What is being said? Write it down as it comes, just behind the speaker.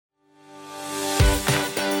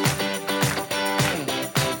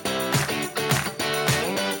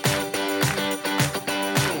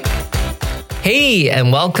Hey,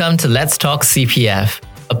 and welcome to Let's Talk CPF,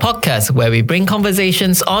 a podcast where we bring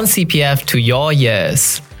conversations on CPF to your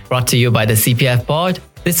ears. Brought to you by the CPF Board,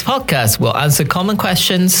 this podcast will answer common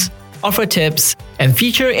questions, offer tips, and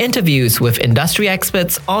feature interviews with industry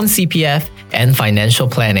experts on CPF and financial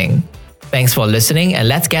planning. Thanks for listening, and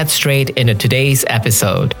let's get straight into today's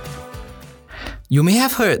episode. You may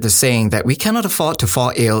have heard the saying that we cannot afford to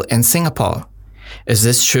fall ill in Singapore. Is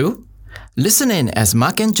this true? Listen in as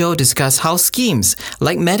Mark and Joe discuss how schemes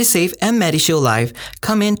like MediSave and MediShield Life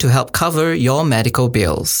come in to help cover your medical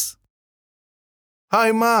bills.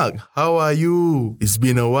 Hi Mark, how are you? It's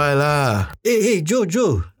been a while lah. Hey, Joe.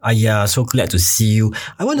 So glad to see you.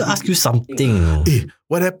 I want to ask you something.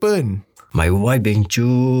 What happened? My wife Beng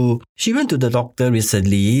Chu, she went to the doctor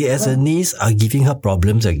recently as her knees are giving her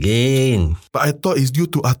problems again. But I thought it's due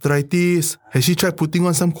to arthritis. Has she tried putting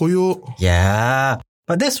on some koyok? Yeah,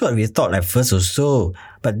 but that's what we thought at first also.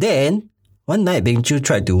 But then, one night Beng Chu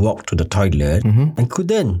tried to walk to the toilet and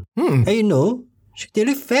couldn't. And she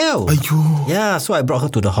nearly fell. Aiyo. Yeah, so I brought her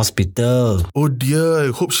to the hospital. Oh dear,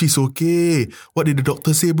 I hope she's okay. What did the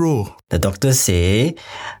doctor say, bro? The doctor say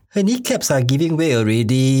her kneecaps are giving way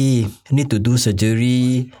already. Need to do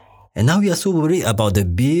surgery. And now we are so worried about the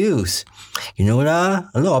bills. A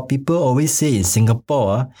lot of people always say in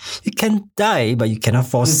Singapore, you can die but you cannot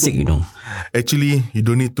fall sick, Actually, you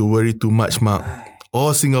don't need to worry too much, Mark.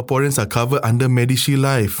 All Singaporeans are covered under MediShield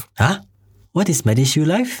Life. Huh? What is MediShield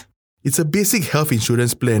Life? It's a basic health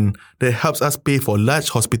insurance plan that helps us pay for large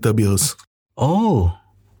hospital bills. Oh,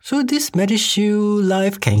 so this MediShield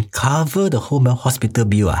Life can cover the whole hospital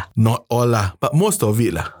bill? Not all lah, but most of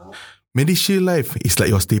it lah. MediShield Life is like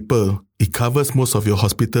your staple. It covers most of your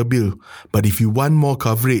hospital bill. But if you want more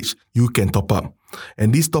coverage, you can top up.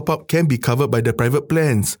 And this top up can be covered by the private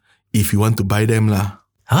plans if you want to buy them lah.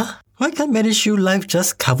 Huh? Why can't MediShield Life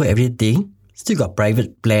just cover everything? Still got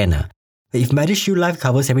private plan. If MediShield Life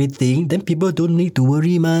covers everything, then people don't need to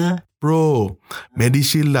worry ma. Bro,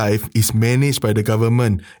 MediShield Life is managed by the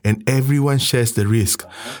government and everyone shares the risk.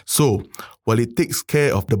 So, while it takes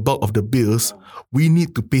care of the bulk of the bills, we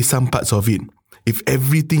need to pay some parts of it. If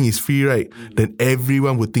everything is free, right, then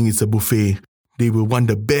everyone would think it's a buffet. They will want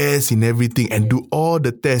the best in everything and do all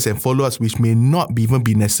the tests and follow-ups which may not even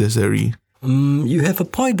be necessary. You have a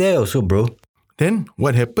point there also, bro. Then,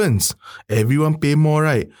 what happens? Everyone pay more,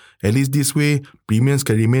 right? At least this way, premiums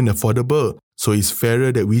can remain affordable. So it's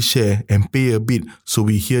fairer that we share and pay a bit so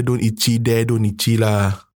we here don't itchy, there don't itchy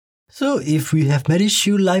lah. So if we have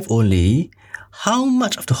MediShield Life only, how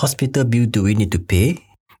much of the hospital bill do we need to pay?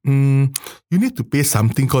 You need to pay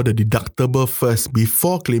something called the deductible first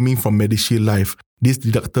before claiming from MediShield Life. This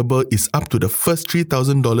deductible is up to the first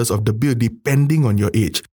 $3,000 of the bill depending on your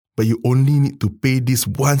age. But you only need to pay this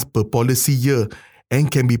once per policy year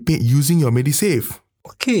and can be paid using your MediSave.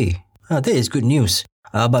 Okay, that is good news.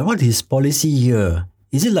 But what is policy year?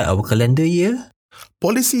 Is it like our calendar year?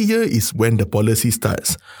 Policy year is when the policy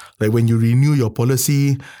starts. Like when you renew your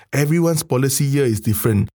policy, everyone's policy year is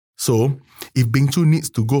different. So, if Beng Chu needs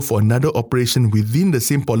to go for another operation within the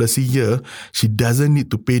same policy year, she doesn't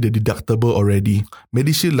need to pay the deductible already.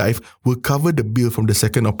 MediShield Life will cover the bill from the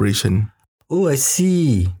second operation. Oh, I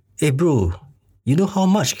see. Hey bro, you know how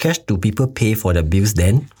much cash do people pay for the bills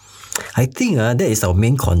then? I think that is our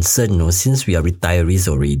main concern since we are retirees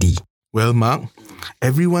already. Well, Mark,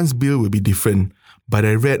 everyone's bill will be different. But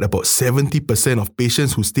I read about 70% of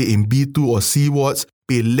patients who stay in B2 or C wards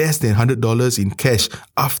pay less than $100 in cash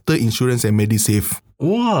after insurance and MediSave.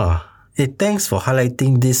 Wow, thanks for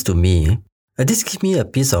highlighting this to me. This gives me a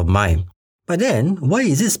peace of mind. But then, why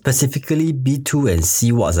is it specifically B2 and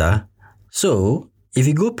C wards? So, if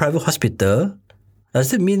you go private hospital,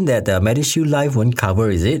 does it mean that the MediShield Life won't cover,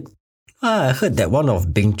 is it? I heard that one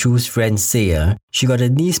of Beng Chu's friends say she got a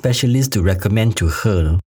knee specialist to recommend to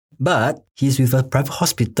her. But he's with a private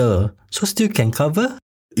hospital, so still can cover?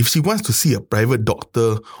 If she wants to see a private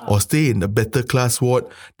doctor or stay in the better class ward,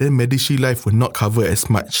 then MediShield Life will not cover as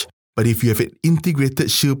much. But if you have an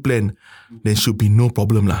integrated shield plan, then should be no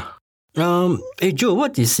problem lah. Hey Joe,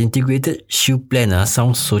 what is integrated shield plan?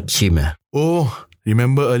 Sounds so cheap. Oh,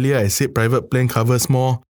 remember earlier I said private plan covers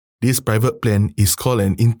more? This private plan is called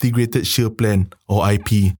an integrated shield plan or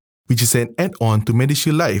IP, which is an add-on to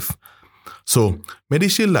MediShield Life. So,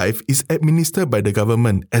 MediShield Life is administered by the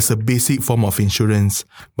government as a basic form of insurance.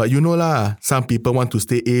 But you know lah, some people want to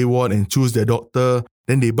stay A ward and choose their doctor,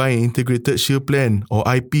 then they buy an integrated shield plan or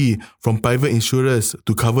IP from private insurers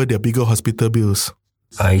to cover their bigger hospital bills.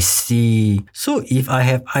 I see. So if I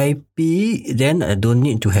have IP, then I don't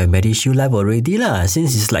need to have MediShield Life already lah,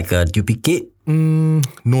 since it's like a duplicate? No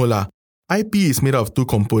lah. IP is made up of two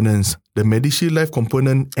components, the MediShield Life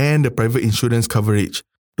component and the private insurance coverage.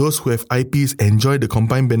 Those who have IPs enjoy the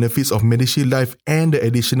combined benefits of MediShield Life and the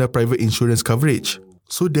additional private insurance coverage.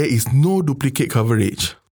 So there is no duplicate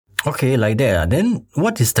coverage. Okay, like that. Then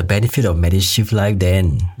what is the benefit of MediShield Life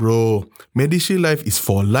then? Bro, MediShield Life is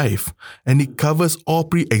for life and it covers all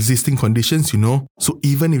pre-existing conditions, So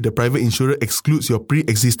even if the private insurer excludes your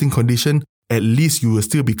pre-existing condition, at least you will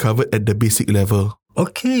still be covered at the basic level.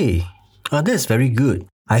 Okay, that's very good.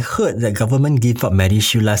 I heard that government gave up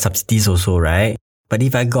MediShield Life subsidies also, right? But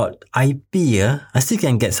if I got IP, I still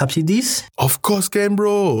can get subsidies? Of course can,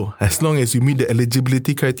 bro. As long as you meet the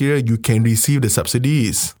eligibility criteria, you can receive the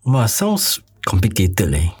subsidies. Wow, sounds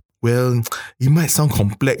complicated, eh? Well, it might sound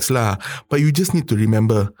complex lah, but you just need to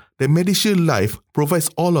remember that MediShield Life provides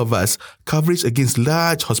all of us coverage against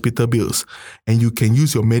large hospital bills, and you can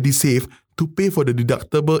use your MediSave to pay for the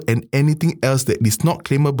deductible and anything else that is not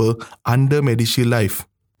claimable under MediShield Life.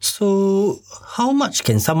 So, how much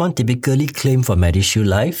can someone typically claim for MediShield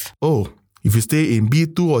Life? Oh, if you stay in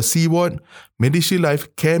B2 or C ward, MediShield Life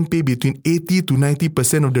can pay between 80 to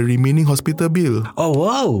 90% of the remaining hospital bill. Oh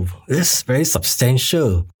wow, that's very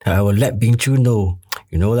substantial. I will let Bing Chu know.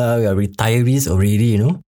 We are retirees already,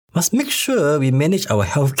 Must make sure we manage our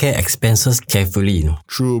healthcare expenses carefully,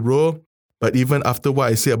 True, bro. But even after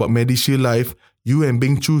what I say about MediShield Life, you and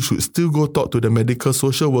Bing Chu should still go talk to the medical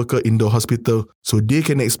social worker in the hospital so they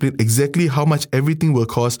can explain exactly how much everything will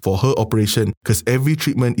cost for her operation because every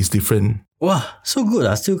treatment is different. Wow, so good.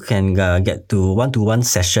 I still can get to one-to-one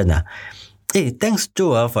session. Hey, thanks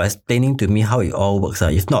Joe for explaining to me how it all works.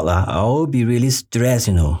 If not, I'll be really stressed,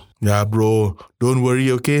 Yeah, bro. Don't worry,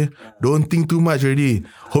 okay? Don't think too much already.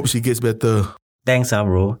 Hope she gets better. Thanks,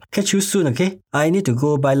 bro. Catch you soon, okay? I need to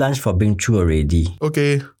go buy lunch for Bing Chu already.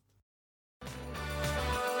 Okay.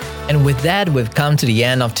 And with that, we've come to the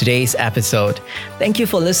end of today's episode. Thank you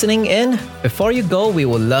for listening in. Before you go, we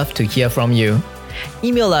would love to hear from you.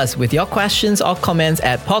 Email us with your questions or comments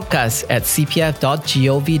at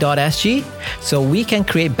podcast@cpf.gov.sg so we can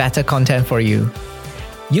create better content for you.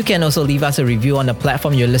 You can also leave us a review on the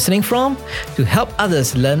platform you're listening from to help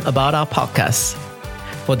others learn about our podcast.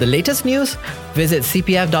 For the latest news, visit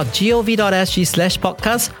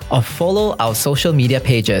cpf.gov.sg/podcast or follow our social media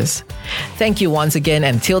pages. Thank you once again.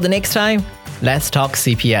 Until the next time, let's talk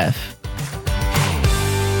CPF.